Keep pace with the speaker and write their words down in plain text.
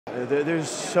There's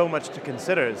so much to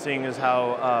consider, seeing as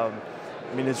how,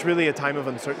 I mean, it's really a time of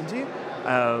uncertainty.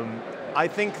 I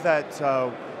think that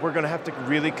we're going to have to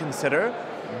really consider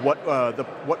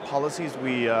what policies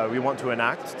we want to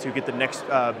enact to get the next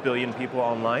billion people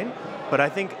online. But I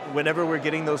think whenever we're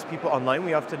getting those people online,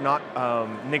 we have to not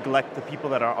neglect the people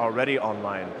that are already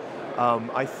online.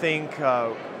 I think,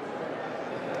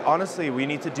 honestly, we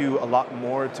need to do a lot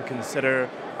more to consider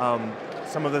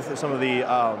some of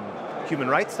the human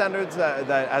rights standards that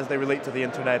as they relate to the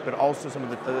internet, but also some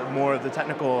of the more of the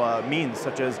technical means,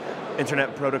 such as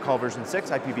Internet Protocol version 6,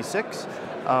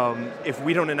 IPv6. If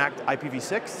we don't enact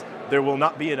IPv6, there will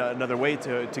not be another way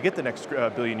to get the next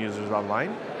billion users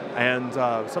online. And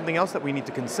something else that we need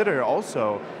to consider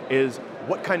also is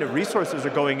what kind of resources are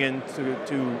going in to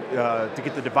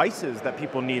get the devices that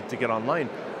people need to get online.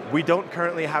 We don't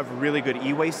currently have really good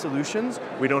e-waste solutions.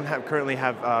 We don't currently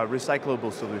have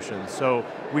recyclable solutions. So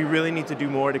we really need to do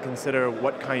more to consider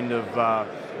what kind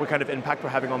of impact we're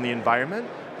having on the environment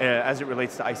as it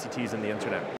relates to ICTs and the internet.